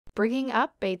Bringing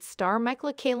up Bates star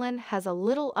Michaela Keilen has a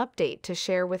little update to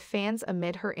share with fans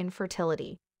amid her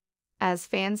infertility. As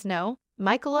fans know,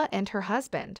 Michaela and her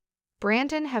husband,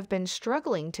 Brandon, have been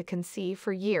struggling to conceive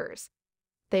for years.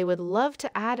 They would love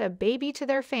to add a baby to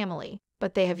their family,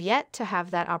 but they have yet to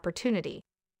have that opportunity.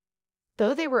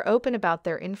 Though they were open about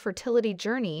their infertility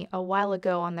journey a while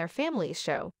ago on their family's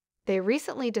show, they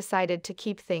recently decided to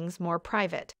keep things more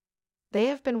private. They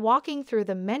have been walking through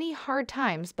the many hard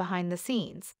times behind the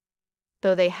scenes.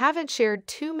 Though they haven't shared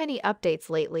too many updates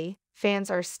lately,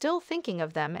 fans are still thinking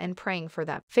of them and praying for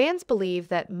them. Fans believe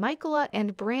that Michaela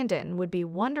and Brandon would be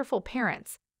wonderful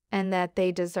parents and that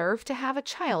they deserve to have a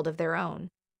child of their own.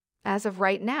 As of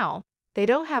right now, they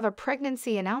don't have a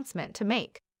pregnancy announcement to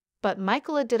make, but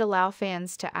Michaela did allow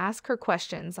fans to ask her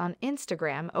questions on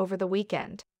Instagram over the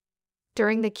weekend.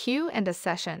 During the Q&A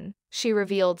session, she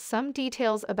revealed some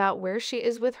details about where she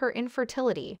is with her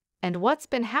infertility and what's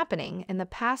been happening in the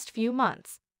past few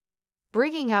months.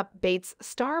 Bringing up Bates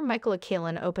star Michaela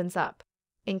Keilen opens up.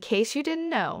 In case you didn't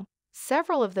know,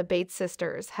 several of the Bates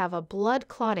sisters have a blood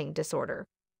clotting disorder.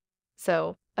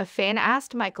 So, a fan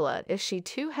asked Michaela if she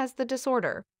too has the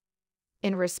disorder.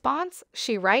 In response,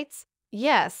 she writes,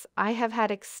 "Yes, I have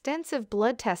had extensive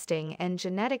blood testing and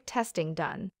genetic testing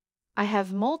done. I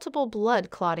have multiple blood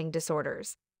clotting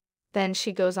disorders." Then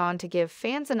she goes on to give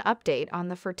fans an update on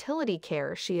the fertility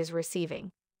care she is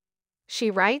receiving. She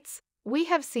writes, "We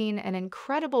have seen an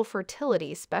incredible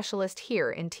fertility specialist here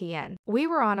in TN. We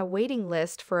were on a waiting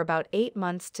list for about 8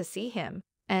 months to see him,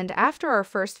 and after our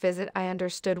first visit I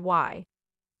understood why.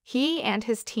 He and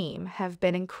his team have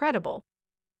been incredible.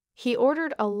 He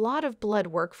ordered a lot of blood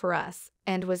work for us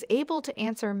and was able to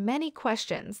answer many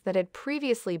questions that had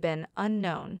previously been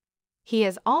unknown. He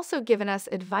has also given us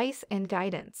advice and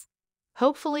guidance.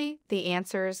 Hopefully, the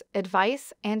answers,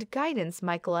 advice, and guidance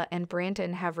Michaela and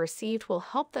Brandon have received will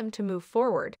help them to move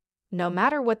forward, no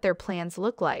matter what their plans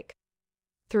look like."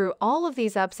 Through all of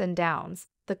these ups and downs,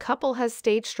 the couple has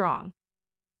stayed strong.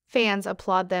 Fans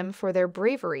applaud them for their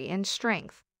bravery and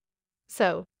strength.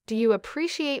 So, do you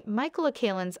appreciate Michaela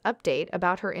Keilen's update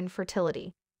about her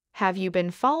infertility? Have you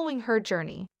been following her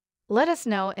journey? Let us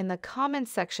know in the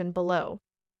comments section below.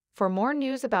 For more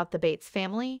news about the Bates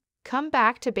family, come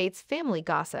back to Bates Family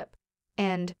Gossip.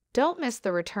 And don't miss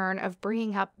the return of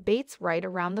Bringing Up Bates right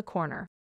around the corner.